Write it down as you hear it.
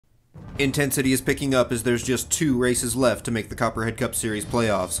Intensity is picking up as there's just 2 races left to make the Copperhead Cup Series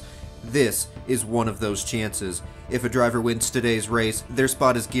playoffs. This is one of those chances. If a driver wins today's race, their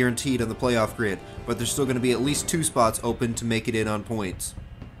spot is guaranteed on the playoff grid, but there's still going to be at least 2 spots open to make it in on points.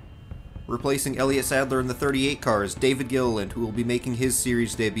 Replacing Elliott Sadler in the 38 car is David Gilliland, who will be making his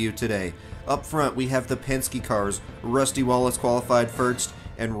series debut today. Up front, we have the Penske cars. Rusty Wallace qualified first,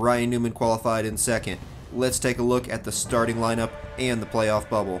 and Ryan Newman qualified in second. Let's take a look at the starting lineup and the playoff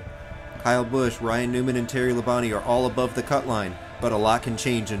bubble. Kyle Busch, Ryan Newman, and Terry Labonte are all above the cut line, but a lot can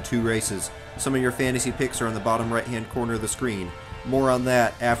change in 2 races. Some of your fantasy picks are on the bottom right-hand corner of the screen. More on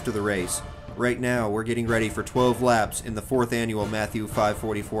that after the race. Right now, we're getting ready for 12 laps in the 4th annual Matthew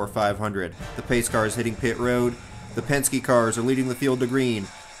 544 500. The pace car is hitting pit road. The Penske cars are leading the field to green.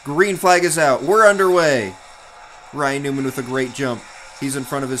 Green flag is out. We're underway. Ryan Newman with a great jump. He's in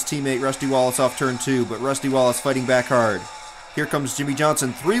front of his teammate Rusty Wallace off turn 2, but Rusty Wallace fighting back hard. Here comes Jimmy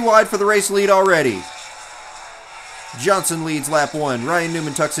Johnson, 3 wide for the race lead already. Johnson leads lap 1. Ryan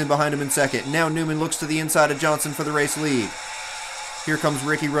Newman tucks in behind him in second. Now Newman looks to the inside of Johnson for the race lead. Here comes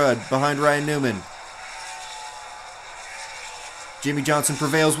Ricky Rudd behind Ryan Newman. Jimmy Johnson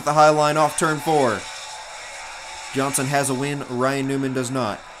prevails with the high line off turn 4. Johnson has a win, Ryan Newman does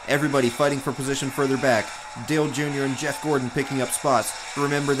not. Everybody fighting for position further back. Dale Jr. and Jeff Gordon picking up spots.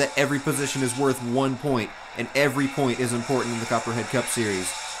 Remember that every position is worth 1 point, and every point is important in the Copperhead Cup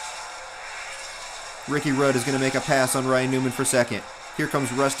Series. Ricky Rudd is going to make a pass on Ryan Newman for second. Here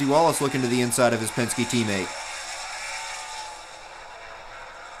comes Rusty Wallace looking to the inside of his Penske teammate.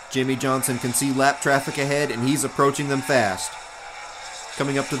 Jimmy Johnson can see lap traffic ahead, and he's approaching them fast.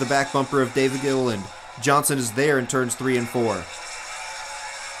 Coming up to the back bumper of David Gilliland. Johnson is there in turns 3 and 4.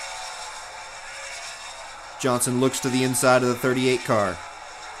 Johnson looks to the inside of the 38 car.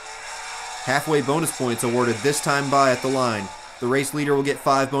 Halfway bonus points awarded this time by at the line. The race leader will get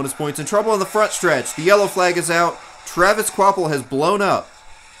 5 bonus points. In trouble on the front stretch. The yellow flag is out. Travis Kvapil has blown up.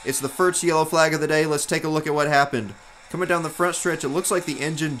 It's the first yellow flag of the day. Let's take a look at what happened. Coming down the front stretch, it looks like the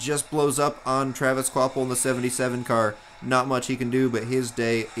engine just blows up on Travis Kvapil in the 77 car. Not much he can do, but his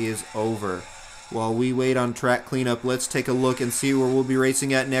day is over. While we wait on track cleanup, let's take a look and see where we'll be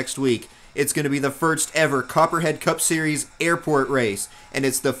racing at next week. It's going to be the first ever Copperhead Cup Series airport race, and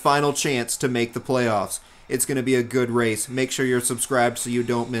it's the final chance to make the playoffs. It's going to be a good race. Make sure you're subscribed so you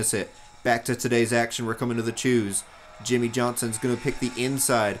don't miss it. Back to today's action, we're coming to the choose. Jimmy Johnson's going to pick the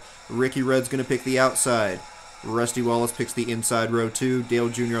inside. Ricky Rudd's going to pick the outside. Rusty Wallace picks the inside row 2. Dale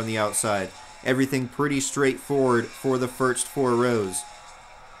Jr. on the outside. Everything pretty straightforward for the first 4 rows.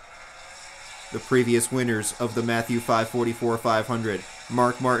 The previous winners of the Matthew 544 500.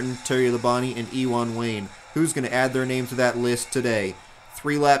 Mark Martin, Terry Labonte, and Ewan Wayne. Who's going to add their name to that list today?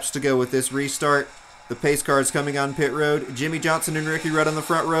 3 laps to go with this restart. The pace car is coming on pit road. Jimmy Johnson and Ricky Rudd on the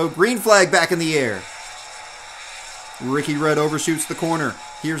front row. Green flag back in the air. Ricky Rudd overshoots the corner.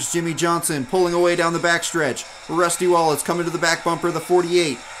 Here's Jimmy Johnson pulling away down the backstretch. Rusty Wallace coming to the back bumper of the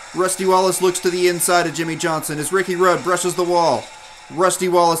 48. Rusty Wallace looks to the inside of Jimmy Johnson as Ricky Rudd brushes the wall. Rusty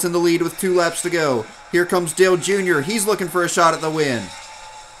Wallace in the lead with 2 laps to go. Here comes Dale Jr. He's looking for a shot at the win.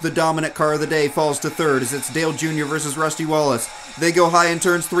 The dominant car of the day falls to 3rd as it's Dale Jr. versus Rusty Wallace. They go high in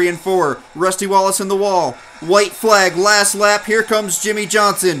turns 3 and 4. Rusty Wallace in the wall. White flag, last lap. Here comes Jimmy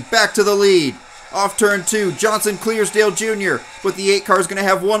Johnson back to the lead. Off turn 2, Johnson clears Dale Jr., but the 8 car is going to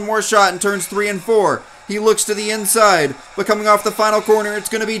have one more shot in turns 3 and 4. He looks to the inside, but coming off the final corner, it's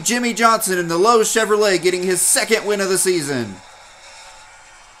going to be Jimmy Johnson in the Lowe's Chevrolet getting his 2nd win of the season.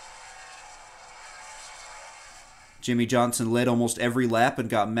 Jimmy Johnson led almost every lap and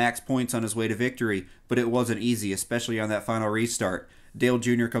got max points on his way to victory, but it wasn't easy, especially on that final restart. Dale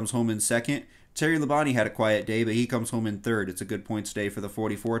Jr. comes home in 2nd. Terry Labonte had a quiet day, but he comes home in 3rd. It's a good points day for the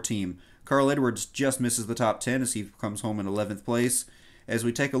 44 team. Carl Edwards just misses the top 10 as he comes home in 11th place. As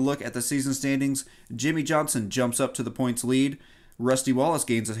we take a look at the season standings, Jimmy Johnson jumps up to the points lead. Rusty Wallace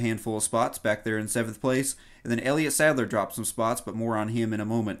gains a handful of spots back there in 7th place. And then Elliott Sadler drops some spots, but more on him in a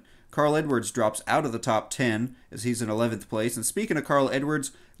moment. Carl Edwards drops out of the top 10 as he's in 11th place. And speaking of Carl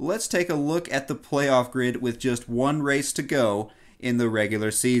Edwards, let's take a look at the playoff grid with just 1 race to go in the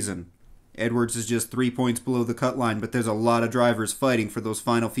regular season. Edwards is just 3 points below the cut line, but there's a lot of drivers fighting for those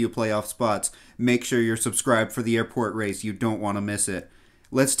final few playoff spots. Make sure you're subscribed for the airport race. You don't want to miss it.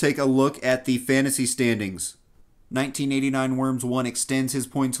 Let's take a look at the fantasy standings. 1989 Worms 1 extends his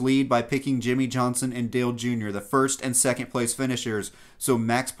points lead by picking Jimmy Johnson and Dale Jr., the 1st and 2nd place finishers, so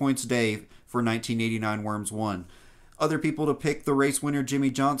max points day for 1989 Worms 1. Other people to pick the race winner Jimmy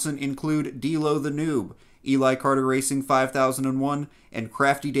Johnson include D-Lo the Noob, Eli Carter Racing 5001, and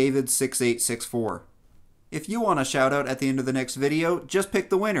Crafty David 6864. If you want a shout out at the end of the next video, just pick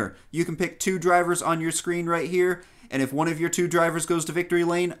the winner. You can pick 2 drivers on your screen right here, and if one of your 2 drivers goes to victory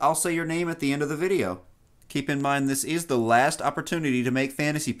lane, I'll say your name at the end of the video. Keep in mind this is the last opportunity to make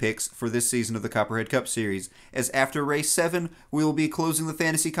fantasy picks for this season of the Copperhead Cup Series, as after race 7, we will be closing the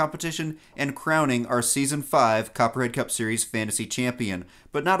fantasy competition and crowning our Season 5 Copperhead Cup Series fantasy champion.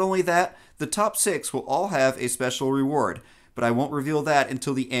 But not only that, the top 6 will all have a special reward, but I won't reveal that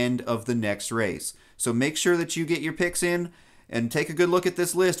until the end of the next race. So make sure that you get your picks in and take a good look at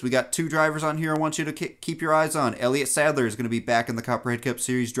this list. We got 2 drivers on here I want you to keep your eyes on. Elliott Sadler is going to be back in the Copperhead Cup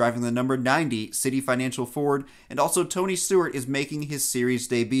Series driving the number 90 City Financial Ford, and also Tony Stewart is making his series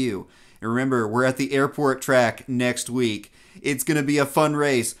debut. And remember, we're at the airport track next week. It's going to be a fun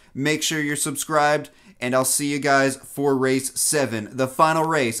race. Make sure you're subscribed, and I'll see you guys for race 7, the final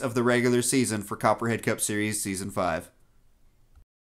race of the regular season for Copperhead Cup Series Season 5.